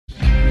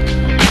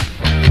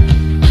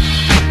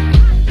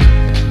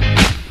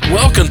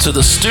Welcome to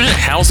the Student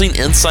Housing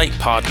Insight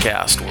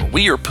Podcast, where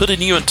we are putting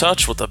you in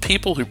touch with the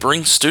people who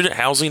bring student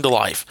housing to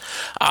life.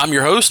 I'm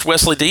your host,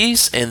 Wesley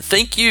Dees, and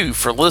thank you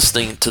for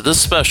listening to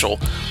this special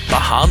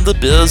Behind the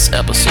Biz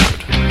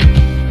episode.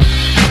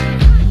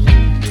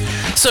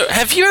 So,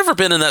 have you ever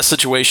been in that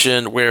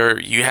situation where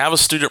you have a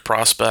student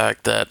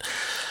prospect that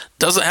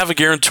doesn't have a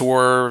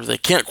guarantor, they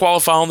can't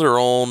qualify on their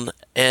own,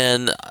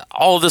 and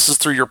all of this is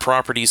through your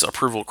property's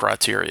approval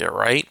criteria,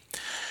 right?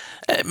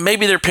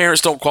 Maybe their parents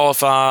don't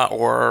qualify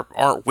or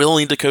aren't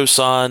willing to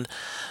co-sign,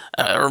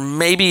 or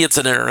maybe it's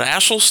an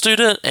international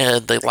student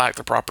and they lack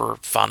the proper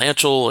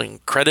financial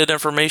and credit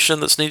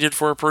information that's needed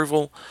for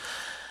approval.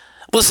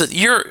 Listen,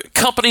 your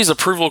company's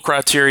approval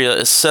criteria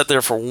is set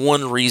there for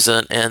one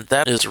reason, and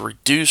that is to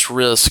reduce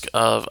risk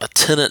of a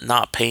tenant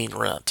not paying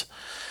rent.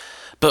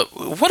 But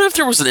what if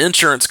there was an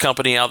insurance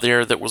company out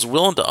there that was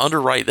willing to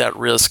underwrite that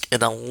risk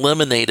and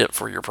eliminate it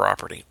for your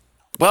property?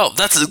 Well,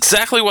 that's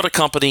exactly what a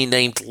company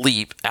named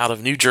Leap out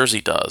of New Jersey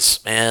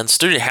does, and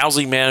student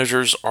housing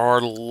managers are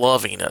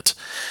loving it.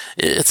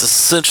 It's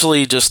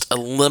essentially just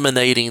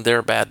eliminating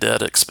their bad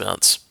debt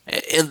expense.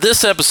 In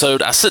this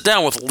episode, I sit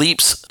down with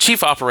Leap's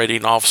Chief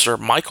Operating Officer,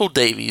 Michael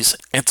Davies,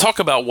 and talk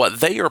about what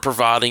they are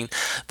providing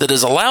that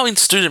is allowing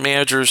student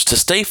managers to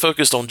stay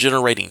focused on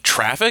generating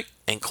traffic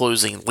and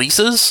closing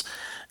leases,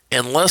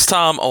 and less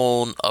time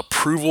on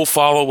approval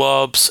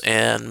follow-ups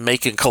and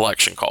making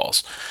collection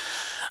calls.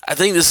 I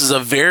think this is a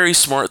very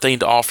smart thing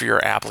to offer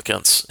your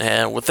applicants.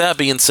 And with that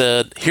being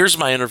said, here's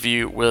my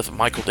interview with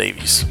Michael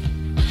Davies.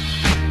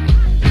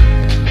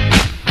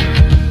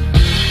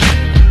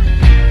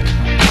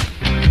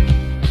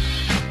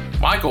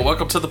 Michael,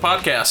 welcome to the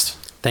podcast.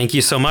 Thank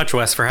you so much,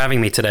 Wes, for having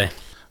me today.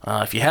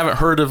 If you haven't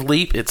heard of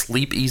Leap, it's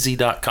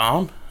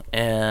leapeasy.com.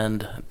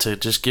 And to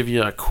just give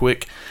you a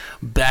quick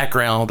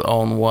background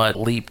on what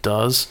Leap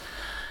does,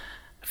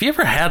 have you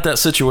ever had that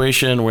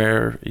situation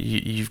where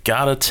you've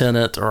got a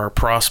tenant or a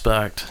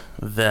prospect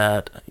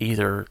that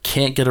either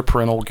can't get a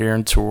parental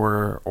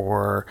guarantor,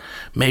 or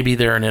maybe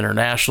they're an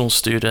international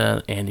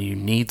student and you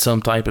need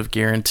some type of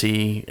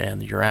guarantee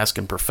and you're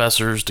asking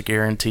professors to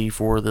guarantee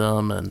for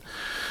them and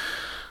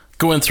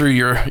going through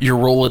your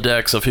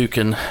Rolodex of who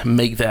can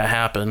make that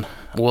happen?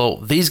 Well,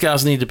 these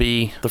guys need to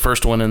be the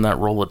first one in that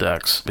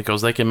Rolodex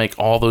because they can make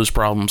all those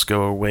problems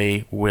go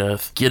away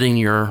with getting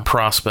your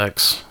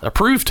prospects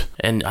approved.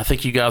 And I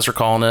think you guys are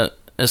calling it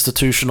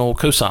institutional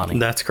co-signing.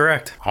 That's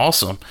correct.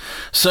 Awesome.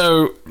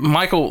 So,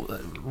 Michael,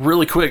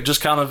 really quick,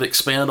 just kind of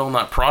expand on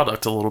that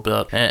product a little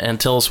bit and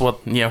tell us what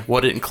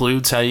it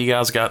includes, how you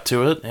guys got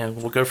to it, and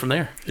we'll go from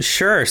there.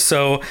 Sure.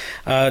 So,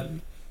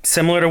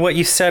 similar to what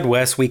you said,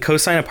 Wes, we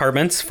co-sign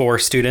apartments for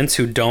students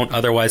who don't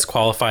otherwise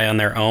qualify on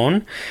their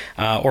own,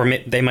 or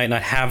they might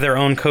not have their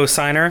own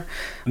co-signer.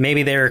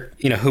 Maybe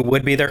who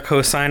would be their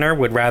co-signer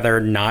would rather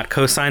not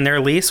co-sign their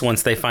lease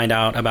once they find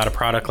out about a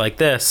product like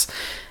this.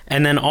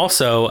 And then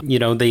also,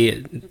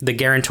 the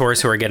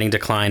guarantors who are getting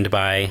declined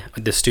by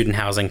the student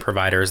housing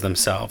providers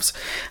themselves.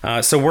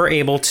 So we're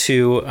able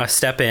to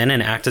step in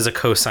and act as a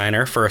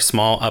co-signer for a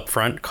small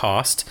upfront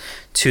cost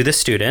to the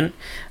student.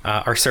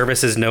 Our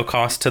service is no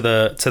cost to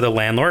the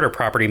landlord or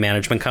property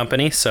management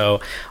company.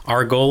 So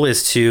our goal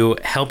is to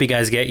help you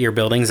guys get your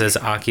buildings as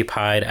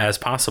occupied as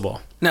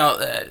possible. Now,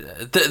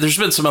 there's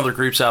been some other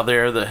groups out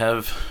there that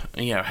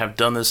have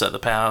done this at the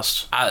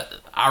past.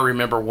 I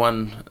remember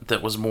one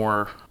that was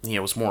more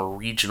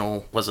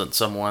regional. Wasn't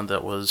someone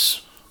that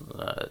was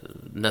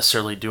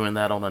necessarily doing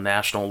that on a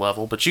national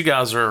level. But you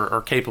guys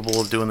are capable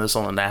of doing this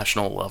on a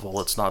national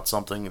level. It's not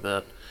something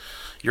that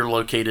you're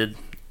located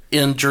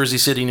in Jersey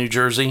City, New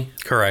Jersey.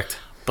 Correct.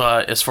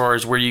 But as far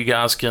as where you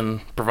guys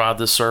can provide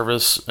this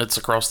service, it's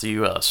across the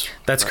U.S.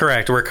 That's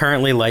correct. We're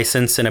currently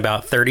licensed in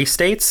about 30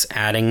 states,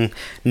 adding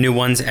new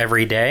ones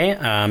every day.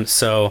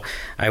 So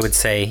I would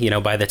say,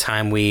 by the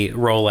time we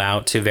roll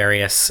out to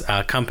various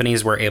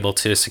companies, we're able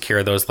to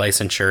secure those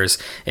licensures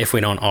if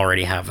we don't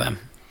already have them.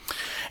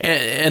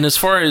 And as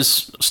far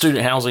as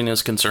student housing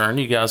is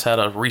concerned, you guys had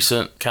a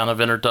recent kind of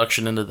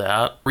introduction into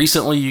that.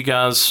 Recently, you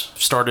guys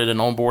started an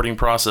onboarding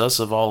process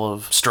of all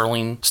of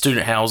Sterling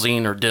Student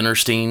Housing, or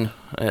Dinnerstein,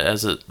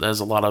 as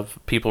a lot of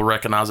people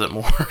recognize it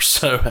more.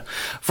 So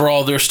for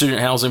all their student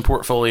housing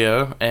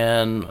portfolio,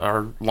 and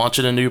are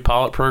launching a new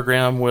pilot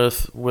program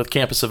with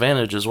Campus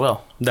Advantage as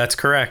well. That's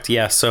correct.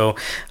 Yeah. So,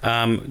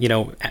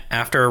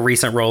 after a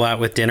recent rollout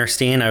with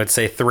Dinnerstein, I would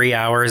say 3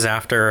 hours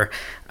after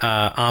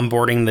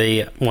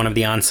onboarding one of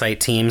the on-site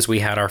teams, we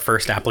had our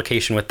first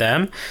application with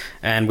them,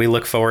 and we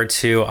look forward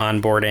to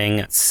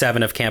onboarding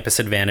 7 of Campus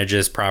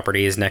Advantage's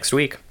properties next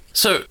week.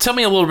 So tell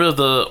me a little bit of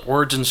the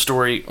origin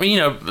story.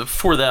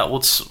 Before that,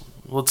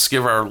 let's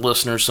give our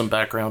listeners some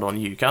background on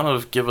you. Kind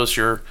of give us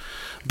your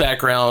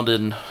background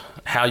and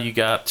how you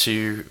got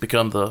to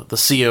become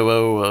the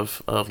COO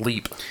of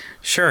LEAP.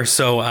 Sure.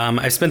 So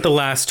I've spent the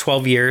last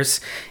 12 years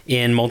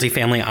in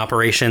multifamily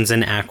operations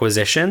and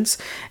acquisitions,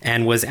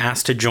 and was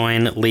asked to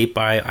join LEAP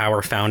by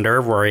our founder,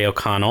 Rory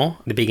O'Connell,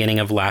 the beginning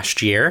of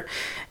last year.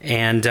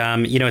 And,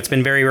 it's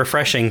been very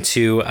refreshing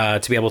to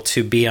be able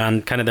to be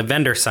on kind of the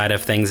vendor side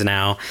of things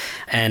now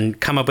and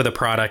come up with a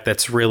product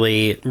that's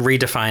really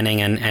redefining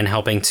and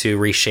helping to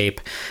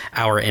reshape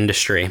our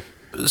industry.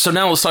 So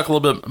now let's talk a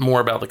little bit more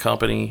about the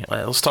company.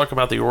 Let's talk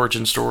about the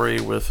origin story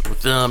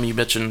with them. You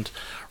mentioned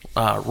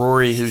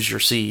Rory, who's your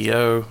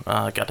CEO.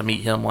 Got to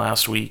meet him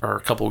last week or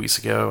a couple weeks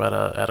ago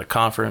at a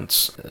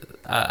conference.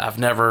 I've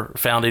never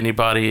found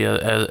anybody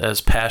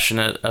as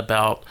passionate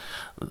about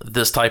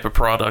this type of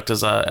product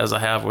as I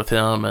have with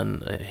him,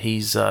 and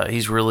he's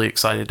really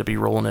excited to be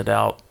rolling it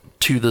out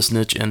to this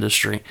niche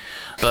industry.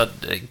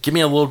 But give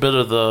me a little bit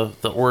of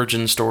the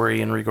origin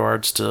story in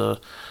regards to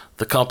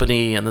the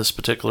company and this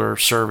particular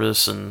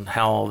service and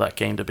how all that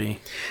came to be.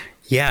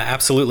 Yeah,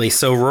 absolutely.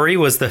 So Rory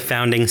was the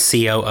founding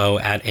COO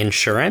at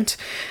Insurent,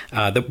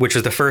 which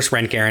is the first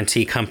rent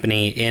guarantee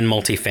company in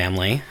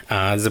multifamily.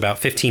 It was about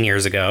 15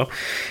 years ago.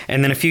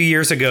 And then a few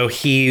years ago,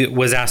 he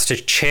was asked to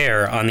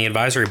chair on the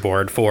advisory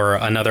board for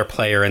another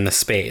player in the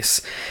space.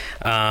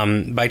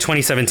 By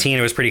 2017,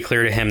 it was pretty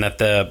clear to him that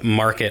the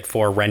market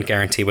for rent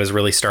guarantee was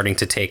really starting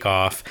to take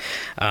off.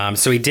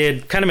 So he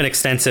did kind of an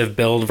extensive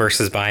build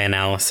versus buy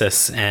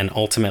analysis, and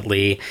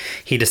ultimately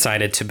he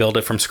decided to build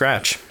it from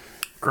scratch.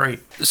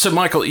 Great. So,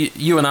 Michael,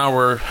 you and I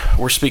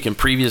were speaking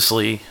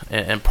previously,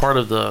 and part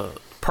of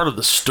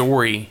the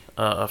story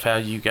of how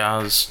you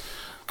guys,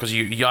 because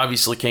you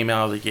obviously came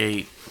out of the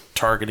gate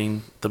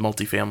targeting the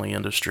multifamily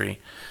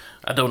industry.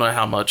 I don't know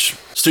how much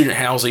student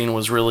housing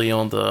was really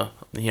on the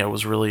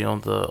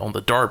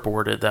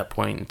dartboard at that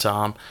point in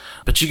time,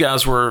 but you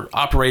guys were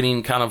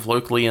operating kind of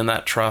locally in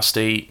that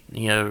tri-state,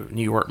 New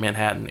York,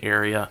 Manhattan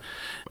area.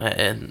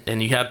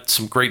 And you had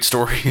some great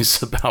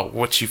stories about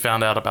what you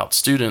found out about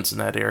students in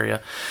that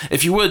area.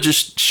 If you would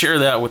just share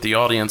that with the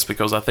audience,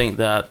 because I think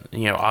that,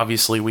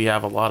 obviously we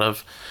have a lot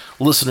of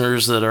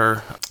listeners that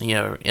are,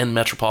 in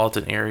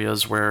metropolitan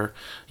areas where,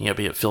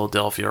 be it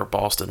Philadelphia or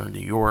Boston or New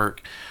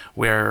York,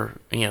 where,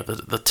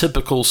 the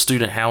typical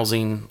student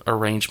housing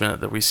arrangement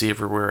that we see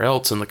everywhere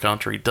else in the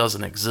country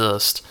doesn't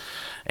exist.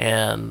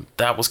 And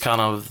that was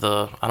kind of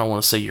I don't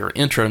want to say your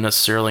intro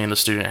necessarily into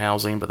student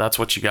housing, but that's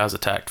what you guys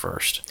attacked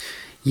first.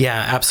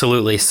 Yeah,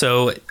 absolutely.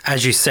 So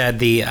as you said,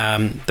 the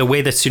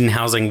way that student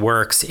housing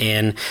works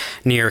in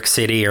New York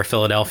City or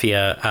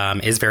Philadelphia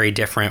is very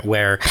different,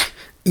 where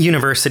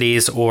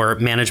universities or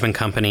management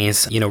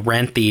companies,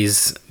 rent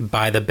these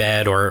by the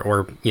bed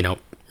or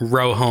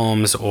row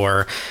homes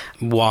or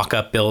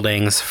walk-up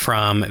buildings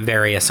from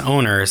various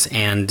owners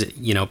and,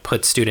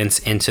 put students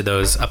into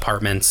those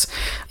apartments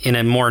in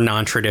a more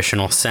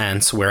non-traditional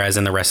sense, whereas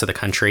in the rest of the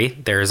country,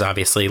 there's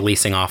obviously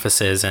leasing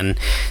offices and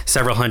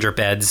several hundred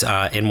beds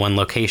in one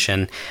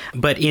location.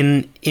 But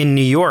in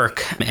New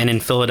York and in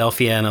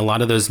Philadelphia and a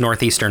lot of those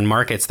northeastern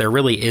markets, there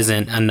really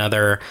isn't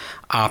another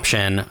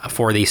option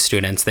for these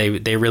students. They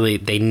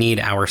need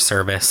our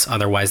service.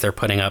 Otherwise, they're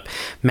putting up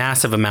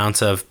massive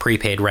amounts of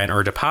prepaid rent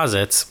or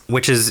deposits,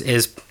 which is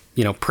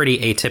pretty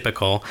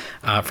atypical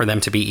for them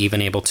to be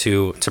even able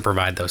to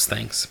provide those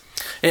things.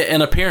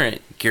 And a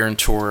parent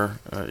guarantor,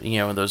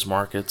 in those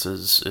markets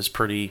is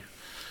pretty,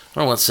 I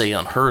don't want to say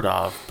unheard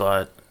of,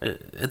 but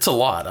it's a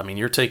lot. I mean,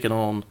 you're taking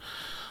on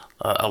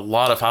a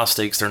lot of high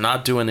stakes. They're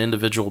not doing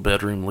individual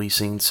bedroom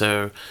leasing.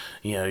 So,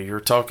 you're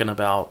talking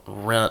about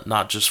rent,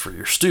 not just for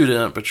your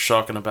student, but you're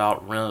talking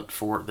about rent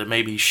that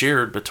may be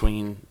shared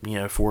between,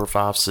 4,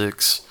 5,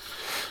 6,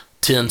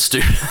 10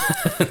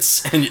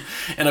 students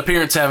and a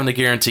parent's having to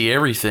guarantee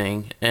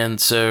everything. And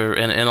so,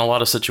 in a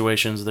lot of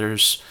situations,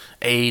 there's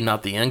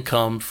not the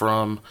income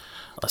from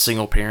a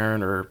single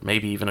parent or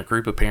maybe even a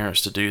group of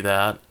parents to do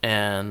that.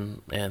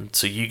 And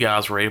so you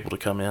guys were able to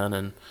come in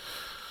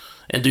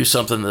and do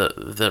something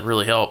that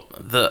really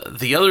helped.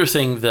 The other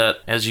thing that,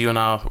 as you and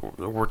I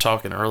were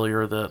talking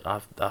earlier,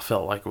 that I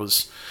felt like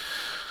was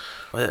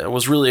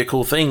really a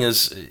cool thing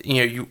is,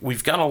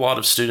 we've got a lot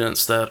of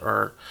students that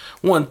are,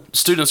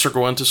 students are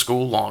going to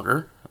school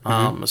longer,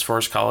 as far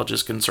as college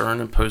is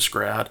concerned and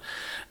post-grad.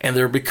 And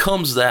there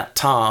becomes that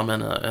time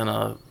in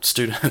a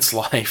student's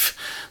life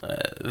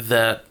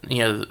that,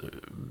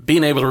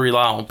 being able to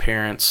rely on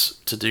parents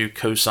to do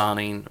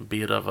co-signing,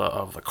 be it of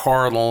a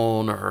car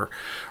loan or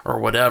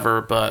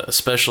whatever, but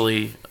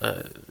especially,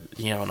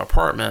 an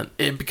apartment,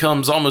 it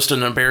becomes almost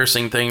an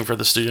embarrassing thing for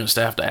the students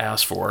to have to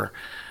ask for.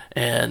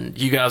 And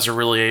you guys are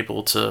really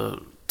able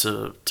to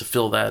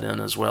fill that in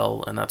as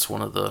well, and that's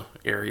one of the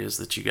areas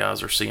that you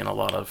guys are seeing a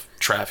lot of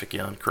traffic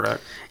in,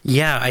 correct?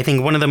 Yeah, I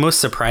think one of the most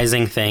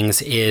surprising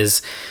things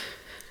is,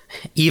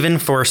 even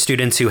for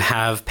students who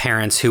have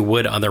parents who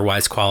would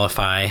otherwise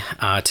qualify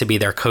to be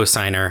their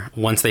co-signer,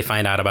 once they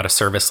find out about a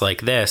service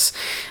like this,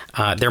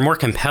 they're more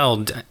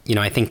compelled,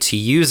 I think, to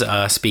use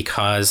us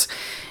because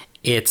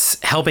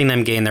it's helping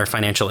them gain their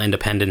financial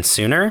independence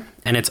sooner.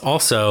 And it's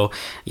also,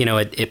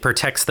 it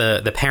protects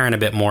the parent a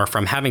bit more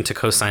from having to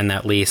co-sign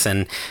that lease,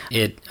 and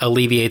it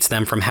alleviates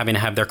them from having to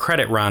have their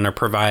credit run or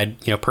provide,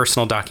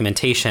 personal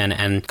documentation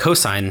and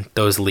co-sign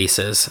those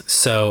leases.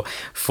 So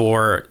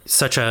for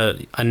such a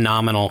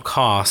nominal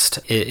cost,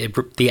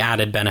 the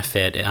added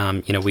benefit,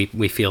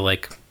 we feel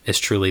like is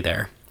truly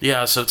there.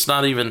 Yeah, so it's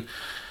not even...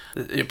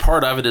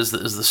 Part of it is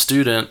the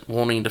student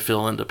wanting to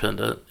feel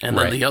independent, and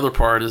then the other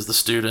part is the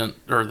student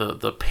or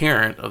the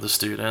parent of the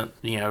student,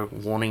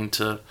 wanting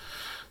to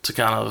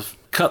kind of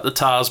cut the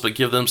ties, but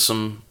give them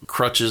some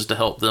crutches to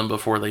help them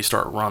before they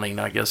start running,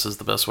 I guess is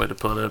the best way to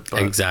put it.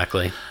 But,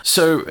 exactly.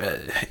 So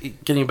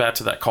getting back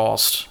to that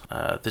cost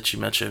that you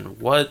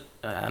mentioned,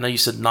 I know you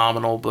said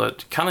nominal,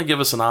 but kind of give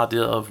us an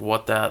idea of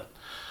what that,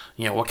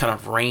 what kind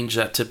of range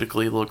that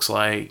typically looks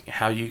like,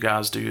 how you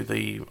guys do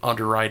the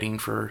underwriting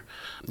for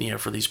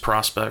these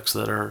prospects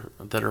that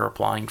are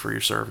applying for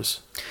your service.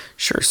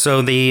 Sure.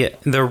 So the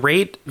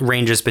rate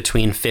ranges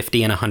between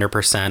 50 and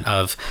 100%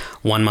 of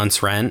 1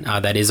 month's rent.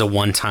 That is a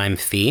one-time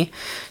fee.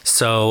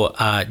 So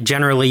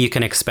generally you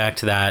can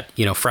expect that,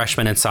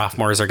 freshmen and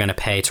sophomores are going to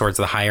pay towards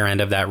the higher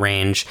end of that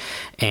range,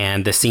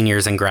 and the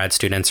seniors and grad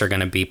students are going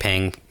to be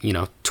paying,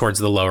 towards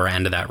the lower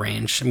end of that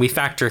range. And we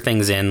factor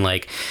things in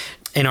like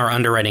in our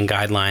underwriting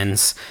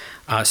guidelines,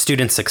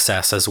 student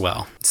success as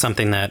well,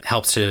 something that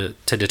helps to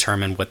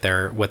determine what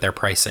their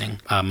pricing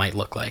might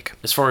look like.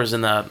 As far as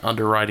in that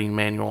underwriting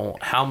manual,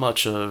 how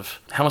much of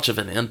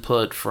an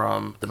input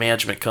from the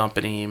management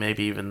company,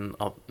 maybe even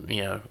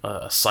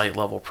a site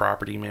level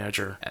property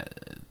manager,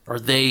 are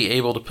they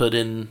able to put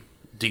in?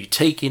 Do you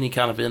take any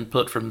kind of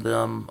input from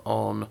them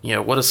on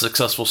what a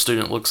successful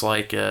student looks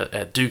like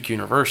at Duke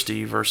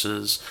University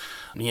versus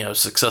a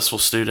successful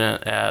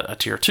student at a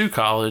tier 2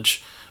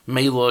 college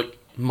may look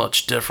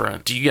much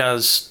different? Do you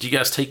guys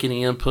take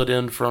any input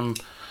in from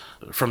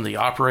the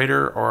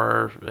operator,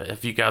 or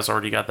have you guys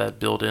already got that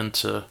built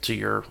into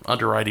your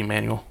underwriting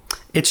manual?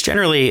 It's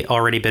generally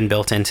already been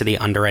built into the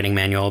underwriting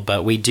manual,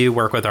 but we do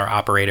work with our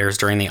operators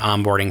during the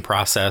onboarding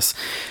process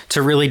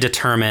to really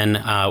determine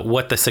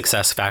what the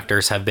success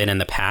factors have been in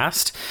the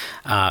past,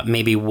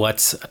 maybe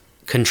what's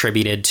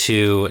contributed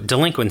to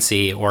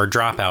delinquency or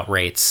dropout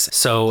rates.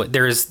 So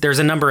there's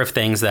a number of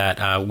things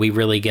that we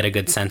really get a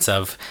good sense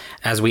of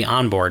as we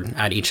onboard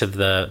at each of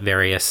the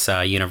various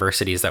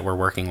universities that we're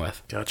working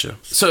with. Gotcha.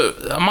 So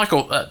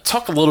Michael,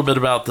 talk a little bit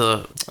about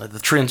the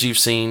trends you've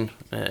seen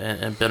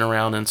and been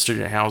around in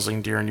student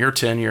housing during your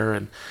tenure,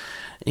 and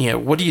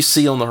what do you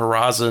see on the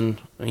horizon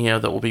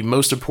that will be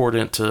most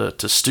important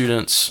to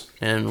students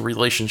in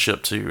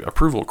relationship to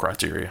approval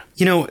criteria?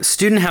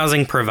 Student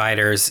housing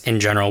providers in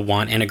general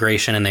want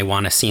integration, and they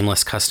want a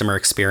seamless customer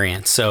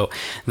experience. So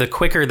the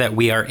quicker that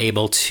we are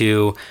able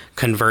to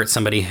convert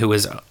somebody who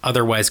is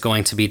otherwise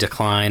going to be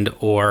declined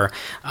or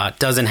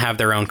doesn't have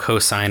their own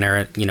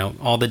cosigner,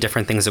 all the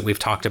different things that we've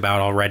talked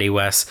about already,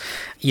 Wes,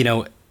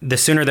 the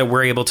sooner that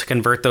we're able to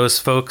convert those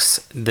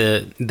folks,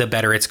 the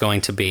better it's going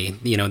to be.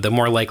 The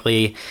more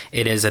likely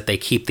it is that they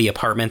keep the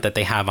apartment that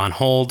they have on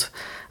hold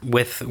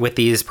with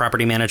these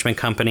property management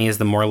companies,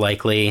 the more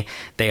likely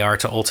they are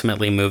to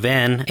ultimately move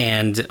in.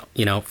 And,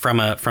 for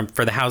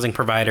the housing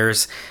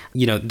providers,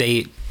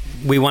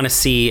 we want to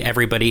see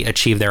everybody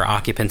achieve their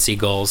occupancy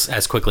goals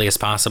as quickly as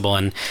possible.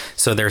 And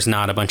so there's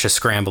not a bunch of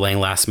scrambling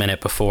last minute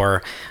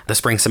before the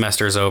spring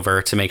semester is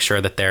over to make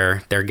sure that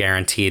they're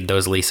guaranteed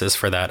those leases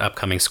for that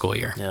upcoming school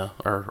year. Yeah,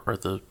 or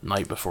the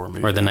night before move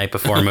in. Or the night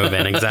before move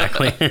in,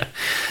 exactly.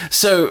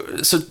 So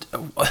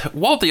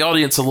walk the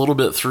audience a little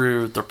bit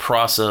through the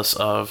process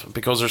of,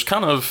 because there's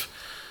kind of,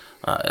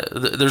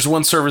 there's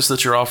one service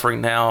that you're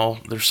offering now.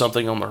 There's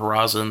something on the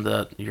horizon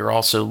that you're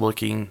also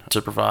looking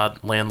to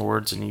provide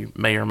landlords, and you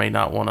may or may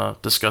not want to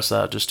discuss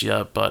that just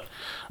yet, but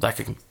that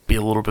could be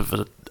a little bit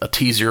of a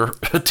teaser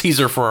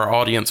for our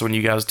audience when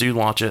you guys do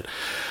launch it.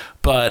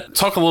 But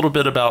talk a little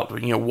bit about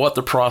what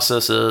the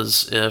process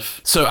is.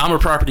 So I'm a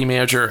property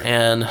manager,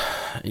 and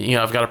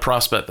I've got a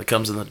prospect that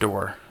comes in the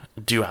door.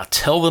 Do I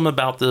tell them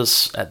about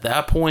this at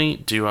that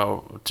point? Do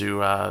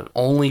I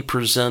only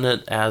present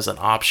it as an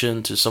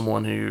option to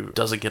someone who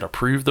doesn't get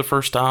approved the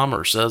first time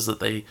or says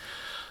that they,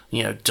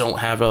 don't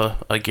have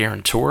a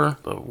guarantor?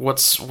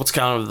 What's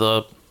kind of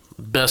the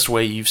best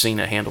way you've seen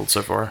it handled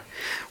so far?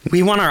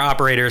 We want our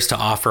operators to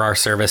offer our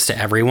service to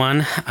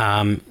everyone.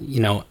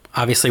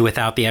 Obviously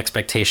without the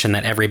expectation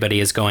that everybody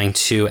is going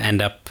to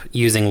end up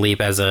using LEAP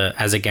as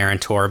a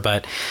guarantor.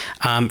 But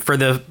for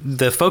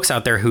the folks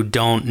out there who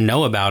don't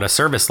know about a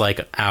service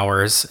like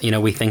ours,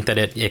 we think that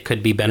it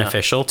could be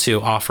beneficial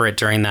to offer it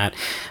during that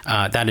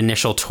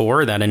initial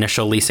tour, that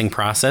initial leasing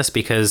process,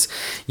 because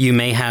you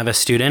may have a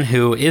student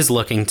who is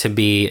looking to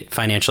be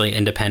financially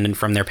independent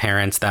from their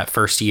parents that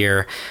first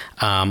year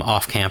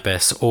off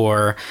campus,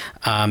 or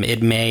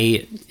it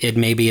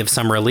may be of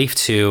some relief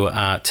to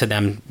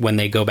them when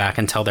they go back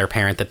and tell their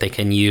parent that they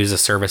can use a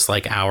service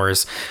like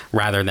ours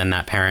rather than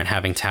that parent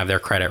having to have their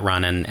credit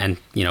run and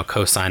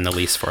co-sign the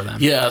lease for them.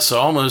 Yeah, so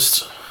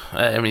almost,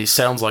 it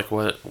sounds like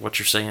what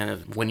you're saying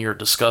when you're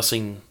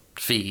discussing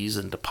fees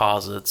and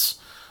deposits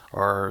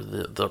or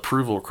the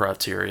approval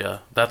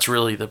criteria, that's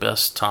really the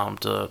best time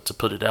to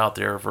put it out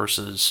there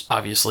versus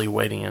obviously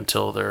waiting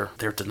until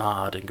they're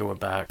denied and going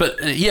back.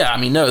 But yeah, I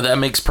mean, no, that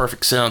makes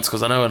perfect sense,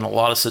 because I know in a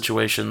lot of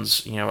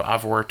situations,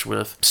 I've worked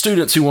with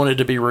students who wanted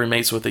to be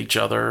roommates with each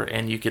other,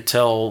 and you could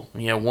tell,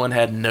 one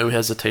had no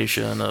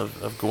hesitation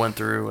of going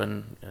through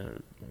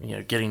and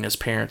getting his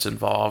parents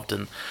involved.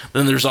 And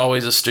then there's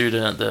always a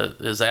student that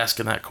is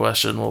asking that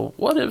question, well,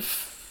 what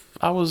if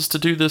I was to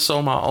do this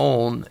on my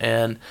own?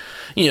 And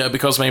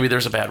because maybe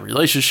there's a bad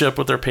relationship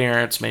with their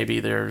parents,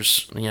 maybe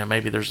there's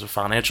a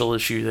financial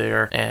issue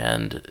there,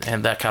 and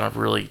that kind of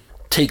really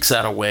takes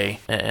that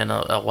away and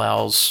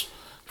allows,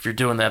 if you're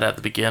doing that at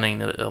the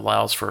beginning, it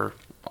allows for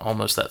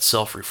almost that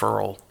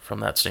self-referral from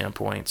that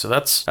standpoint. So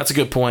that's a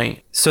good point.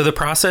 So the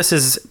process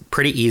is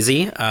pretty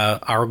easy.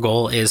 Our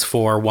goal is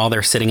for, while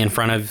they're sitting in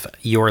front of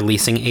your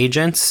leasing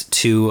agents,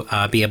 to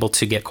be able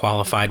to get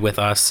qualified with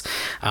us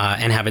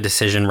and have a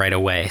decision right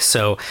away.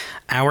 So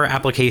our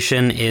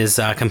application is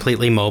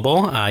completely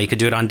mobile. You could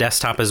do it on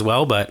desktop as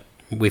well, but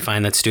we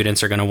find that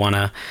students are going to want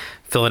to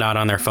fill it out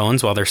on their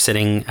phones while they're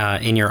sitting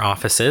in your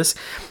offices.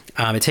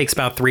 It takes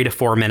about 3 to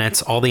 4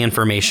 minutes. All the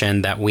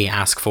information that we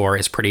ask for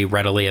is pretty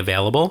readily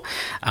available.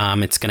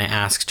 It's going to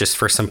ask just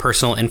for some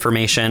personal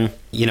information,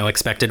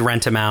 expected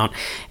rent amount,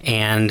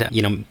 and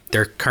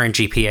their current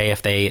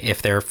GPA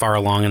if they're far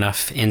along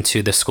enough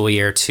into the school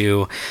year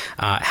to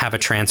have a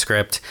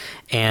transcript,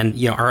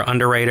 and our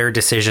underwriter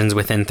decisions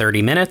within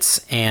 30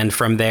 minutes. And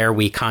from there,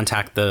 we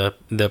contact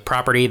the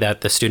property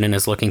that the student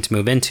is looking to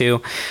move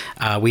into.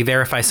 We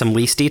verify some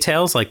lease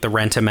details like the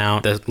rent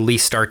amount, the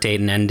lease start date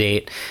and end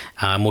date.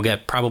 We'll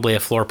get probably a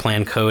floor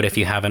plan code if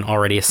you haven't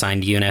already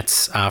assigned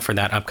units for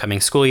that upcoming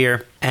school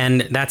year.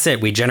 And that's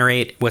it. We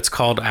generate what's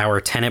called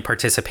our tenant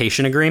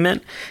participation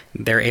agreement.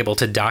 They're able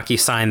to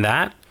DocuSign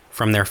that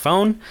from their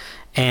phone,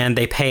 and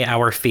they pay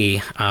our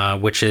fee,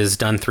 which is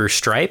done through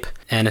Stripe.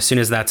 And as soon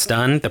as that's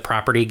done, the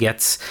property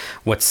gets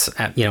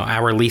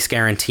our lease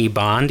guarantee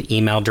bond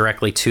emailed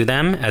directly to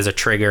them as a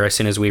trigger as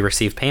soon as we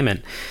receive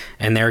payment,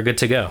 and they're good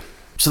to go.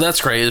 So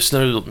that's great. There's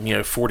no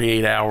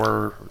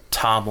 48-hour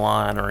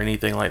timeline or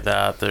anything like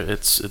that.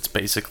 It's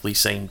basically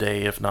same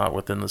day, if not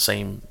within the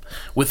same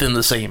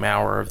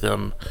hour of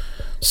them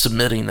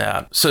submitting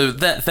that. So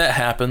that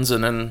happens,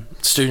 and then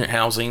student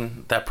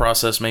housing, that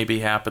process may be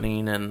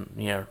happening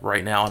in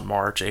right now in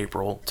March,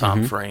 April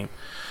time frame,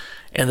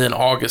 and then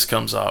August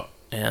comes up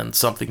and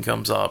something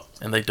comes up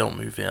and they don't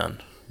move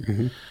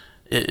in.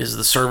 Is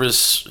the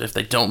service, if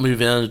they don't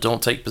move in and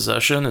don't take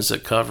possession, is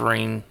it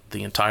covering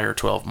the entire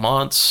 12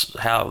 months?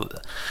 How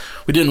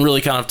we didn't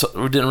really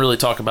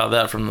talk about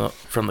that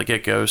from the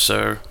get-go.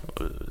 So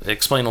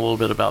explain a little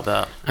bit about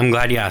that. I'm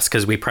glad you asked,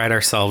 because we pride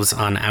ourselves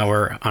on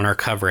our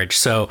coverage.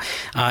 So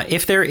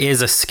if there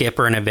is a skip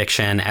or an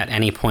eviction at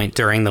any point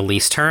during the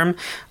lease term,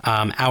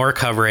 our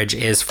coverage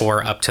is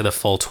for up to the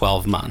full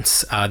 12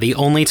 months. The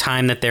only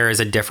time that there is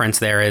a difference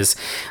there is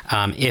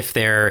if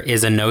there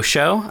is a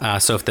no-show.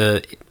 So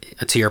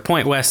to your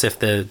point, Wes, if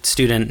the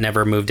student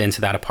never moved into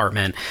that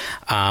apartment,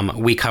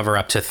 we cover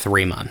up to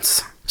 3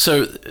 months.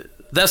 So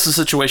that's the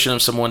situation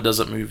if someone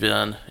doesn't move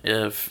in.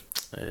 If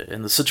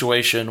in the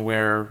situation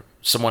where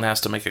someone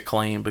has to make a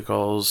claim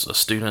because a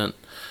student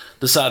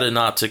decided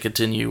not to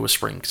continue with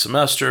spring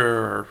semester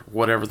or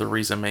whatever the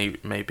reason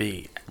may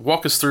be,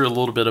 walk us through a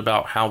little bit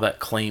about how that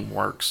claim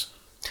works.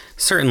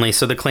 Certainly.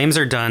 So the claims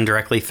are done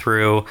directly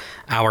through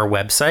our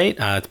website.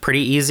 It's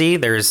pretty easy.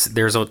 There's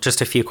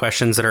just a few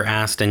questions that are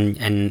asked,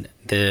 and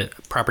the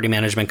property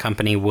management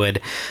company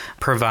would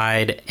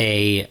provide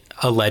a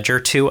ledger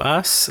to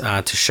us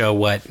to show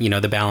what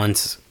the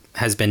balance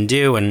has been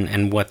due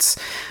and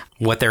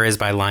what there is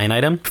by line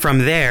item. From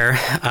there,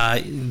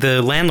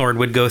 the landlord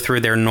would go through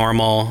their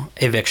normal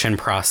eviction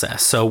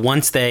process. So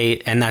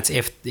and that's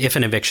if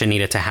an eviction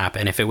needed to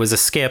happen. If it was a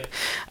skip,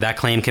 that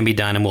claim can be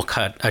done, and we'll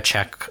cut a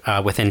check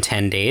within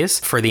 10 days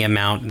for the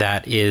amount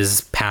that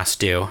is past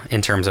due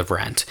in terms of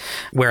rent.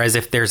 Whereas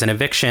if there's an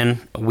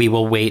eviction, we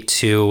will wait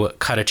to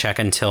cut a check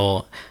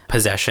until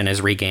possession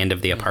is regained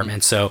of the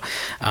apartment. So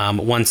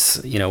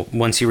once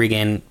you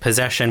regain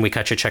possession, we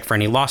cut you a check for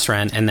any lost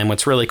rent. And then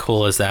what's really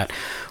cool is that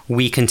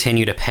we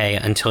continue to pay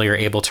until you're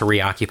able to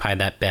reoccupy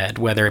that bed,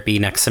 whether it be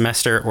next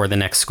semester or the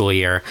next school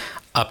year,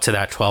 up to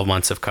that 12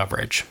 months of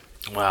coverage.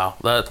 Wow,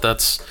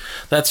 that's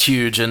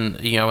huge. And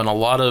in a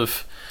lot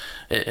of,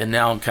 and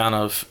now I'm kind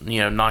of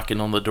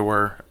knocking on the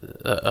door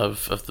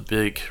of the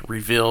big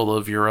reveal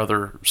of your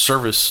other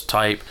service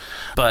type.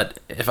 But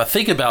if I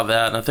think about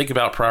that, and I think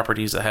about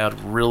properties that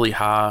had really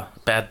high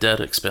bad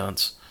debt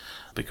expense,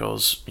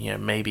 because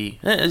maybe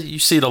you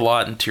see it a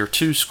lot in tier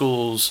 2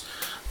 schools,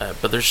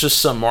 but there's just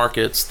some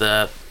markets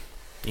that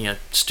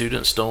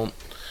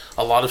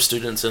a lot of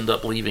students end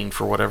up leaving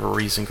for whatever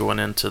reason going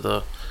into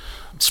the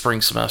spring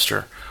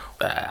semester.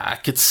 I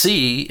could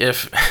see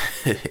if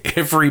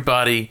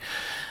everybody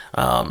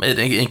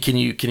and can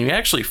you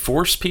actually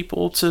force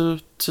people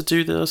to to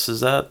do this?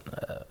 Is that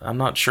I'm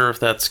not sure if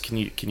that's can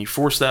you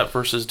force that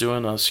versus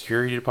doing a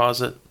security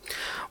deposit?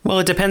 Well,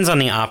 it depends on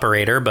the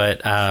operator,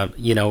 but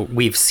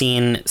we've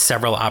seen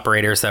several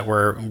operators that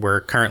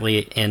we're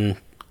currently in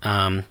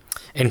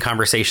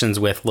conversations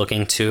with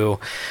looking to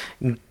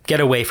get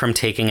away from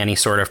taking any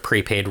sort of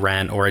prepaid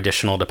rent or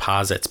additional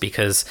deposits,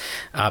 because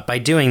by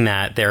doing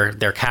that,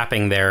 they're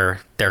capping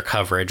their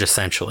coverage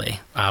essentially.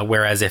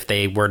 Whereas if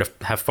they were to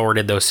have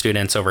forwarded those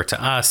students over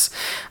to us,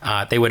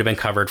 they would have been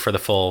covered for the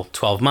full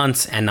 12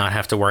 months and not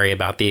have to worry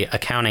about the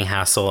accounting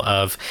hassle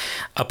of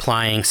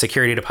applying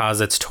security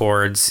deposits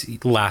towards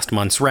last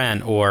month's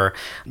rent, or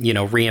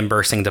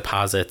reimbursing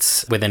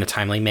deposits within a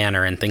timely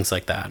manner and things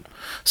like that.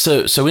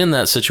 So in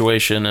that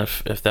situation,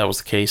 if that was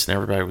the case and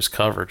everybody was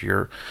covered,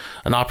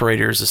 an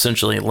operator is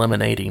essentially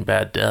eliminating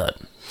bad debt.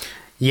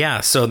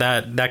 Yeah, so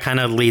that kind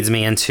of leads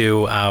me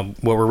into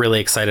what we're really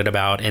excited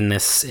about in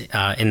this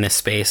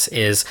space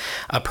is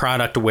a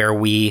product where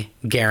we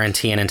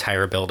guarantee an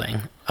entire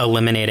building,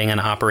 eliminating an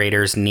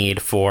operator's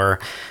need for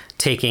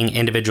taking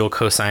individual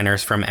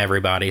cosigners from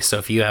everybody. So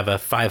if you have a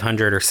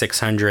 500 or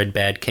 600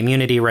 bed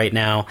community right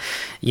now,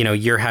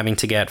 you're having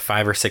to get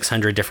 500 or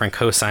 600 different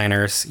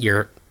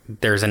cosigners.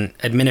 There's an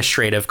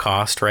administrative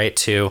cost, right,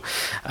 to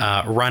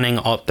running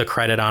all the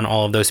credit on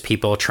all of those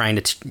people, trying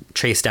to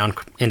chase down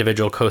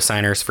individual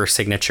cosigners for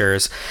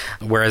signatures,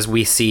 whereas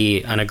we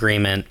see an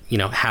agreement,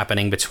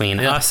 happening between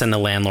us and the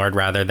landlord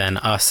rather than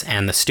us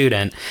and the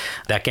student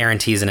that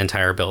guarantees an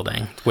entire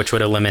building, which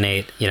would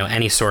eliminate,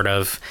 any sort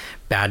of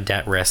bad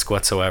debt risk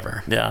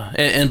whatsoever. Yeah,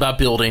 and by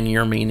building,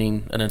 you're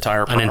meaning an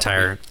entire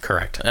property.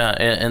 Correct.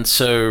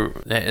 So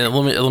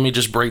let me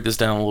just break this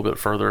down a little bit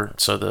further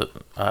so that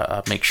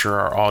I make sure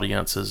our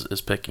audience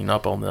is picking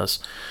up on this.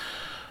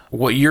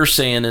 What you're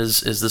saying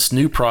is this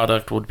new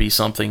product would be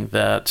something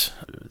that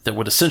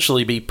would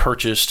essentially be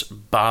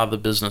purchased by the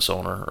business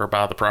owner or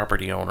by the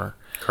property owner.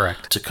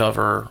 Correct. To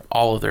cover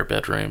all of their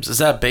bedrooms. Is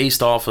that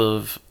based off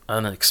of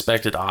an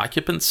expected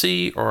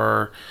occupancy,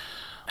 or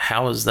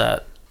how is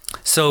that?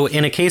 So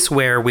in a case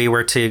where we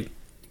were to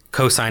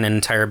co-sign an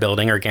entire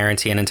building or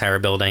guarantee an entire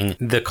building,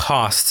 the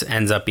cost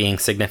ends up being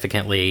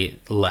significantly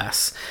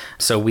less.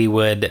 So we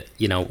would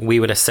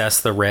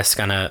assess the risk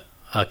on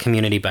a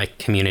community by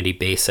community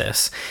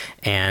basis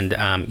and,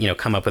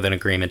 come up with an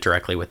agreement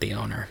directly with the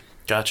owner.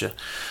 Gotcha. All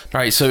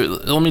right. So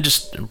let me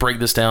just break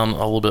this down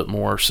a little bit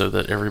more so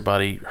that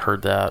everybody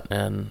heard that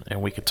and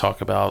we could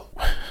talk about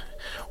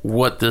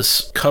what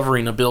this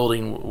covering a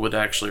building would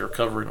actually, or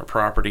covering a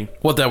property,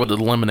 what that would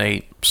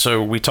eliminate.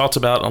 So we talked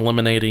about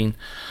eliminating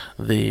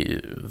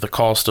the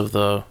cost of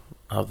the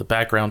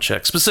background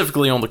check,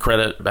 specifically on the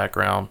credit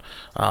background.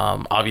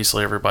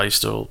 Obviously, everybody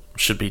still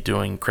should be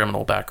doing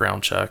criminal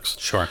background checks.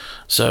 Sure.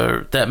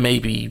 So that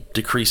maybe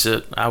decrease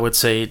it. I would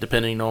say,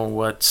 depending on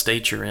what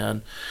state you're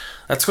in,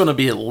 that's going to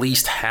be at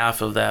least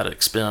half of that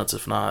expense,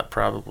 if not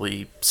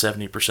probably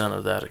 70%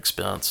 of that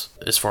expense,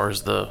 as far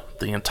as the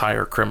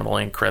entire criminal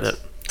and credit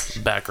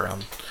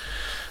background.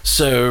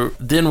 So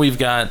then we've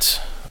got,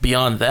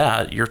 beyond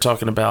that, you're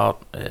talking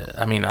about,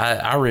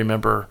 I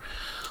remember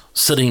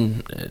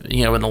sitting,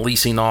 in the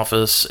leasing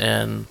office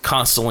and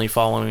constantly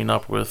following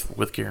up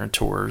with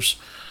guarantors.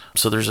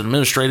 So there's an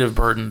administrative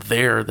burden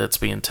there that's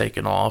being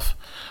taken off,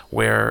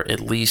 where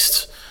at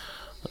least,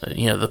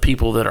 the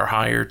people that are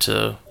hired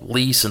to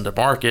lease and to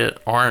market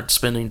aren't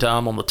spending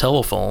time on the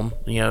telephone,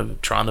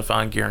 trying to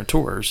find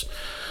guarantors.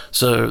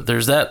 So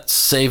there's that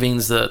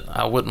savings that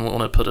I wouldn't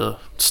want to put a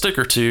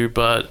sticker to,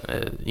 but,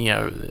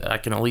 I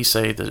can at least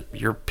say that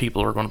your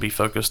people are going to be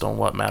focused on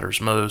what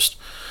matters most,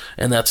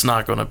 and that's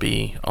not going to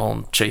be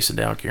on chasing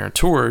down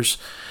guarantors.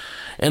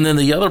 And then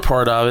the other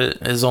part of it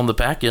is on the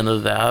back end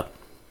of that,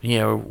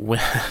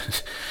 when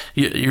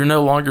you're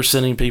no longer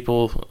sending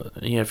people,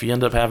 if you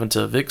end up having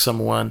to evict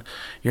someone,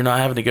 you're not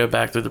having to go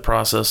back through the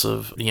process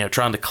of,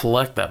 trying to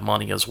collect that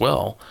money as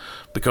well,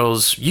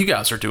 because you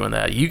guys are doing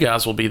that. You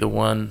guys will be the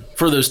one,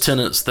 for those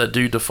tenants that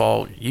do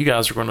default, you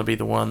guys are going to be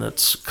the one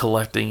that's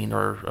collecting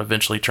or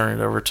eventually turning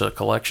it over to a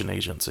collection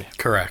agency.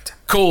 Correct.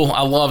 Cool.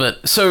 I love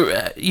it.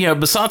 So,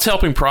 besides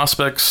helping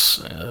prospects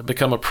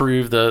become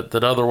approved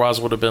that otherwise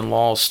would have been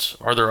lost,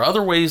 are there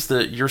other ways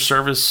that your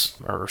service,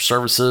 or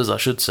services, I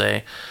should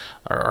say,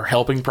 are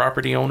helping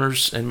property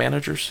owners and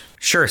managers?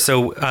 Sure.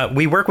 So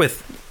we work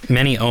with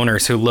many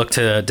owners who look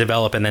to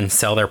develop and then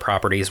sell their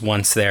properties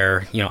once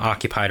they're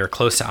occupied or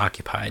close to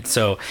occupied.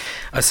 So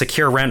a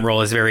secure rent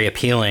roll is very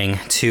appealing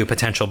to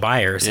potential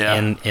buyers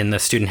in the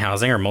student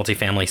housing or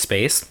multifamily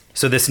space.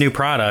 So this new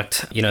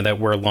product, that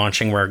we're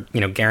launching, we're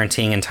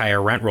guaranteeing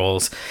entire rent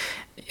rolls,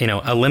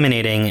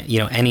 eliminating,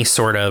 any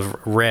sort of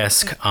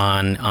risk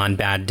on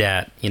bad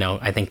debt,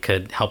 I think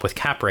could help with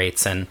cap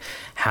rates and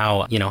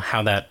how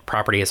that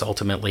property is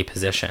ultimately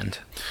positioned.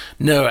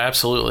 No,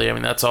 absolutely. I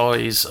mean, that's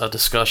always a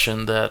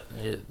discussion that,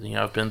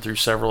 I've been through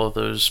several of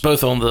those,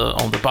 both on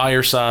the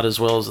buyer side as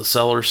well as the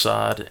seller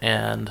side,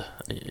 and,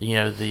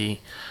 the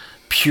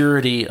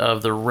purity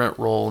of the rent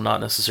roll,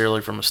 not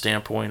necessarily from a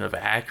standpoint of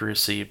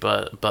accuracy,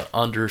 but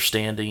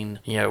understanding,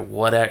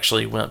 what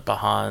actually went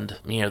behind,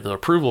 the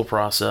approval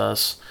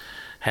process,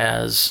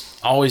 has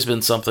always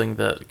been something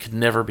that could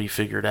never be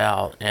figured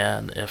out.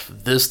 And if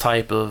this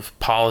type of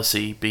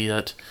policy, be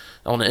it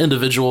on an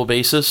individual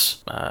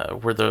basis,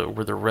 where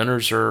the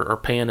renters are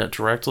paying it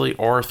directly,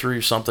 or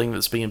through something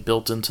that's being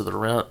built into the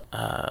rent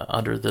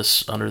under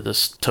this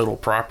total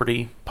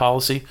property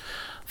policy,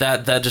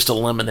 that just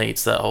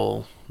eliminates that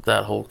whole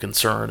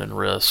concern and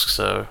risk.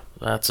 So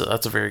that's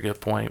a very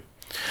good point.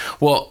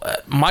 Well,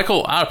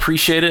 Michael, I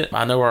appreciate it.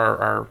 I know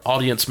our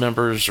audience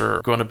members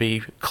are going to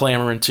be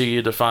clamoring to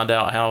you to find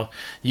out how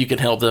you can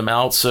help them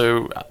out.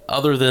 So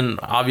other than,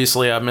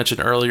 obviously, I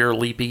mentioned earlier,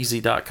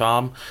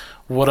 leapeasy.com,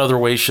 what other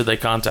ways should they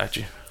contact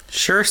you?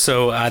 Sure.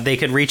 So they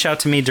could reach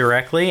out to me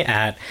directly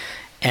at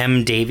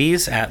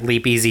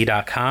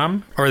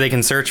mdavies@leapeasy.com, or they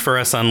can search for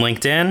us on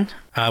LinkedIn.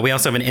 We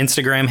also have an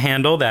Instagram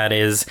handle that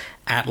is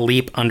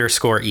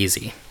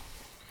 @leap_easy.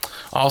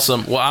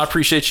 Awesome. Well, I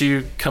appreciate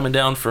you coming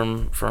down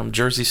from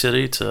Jersey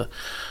City to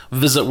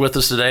visit with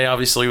us today.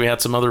 Obviously, we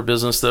had some other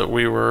business that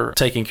we were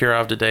taking care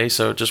of today,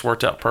 so it just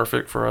worked out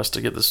perfect for us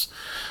to get this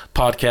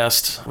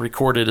podcast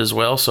recorded as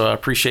well. So I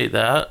appreciate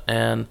that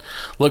and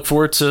look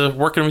forward to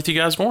working with you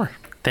guys more.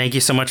 Thank you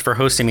so much for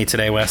hosting me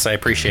today, Wes. I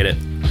appreciate it.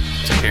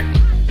 Take care.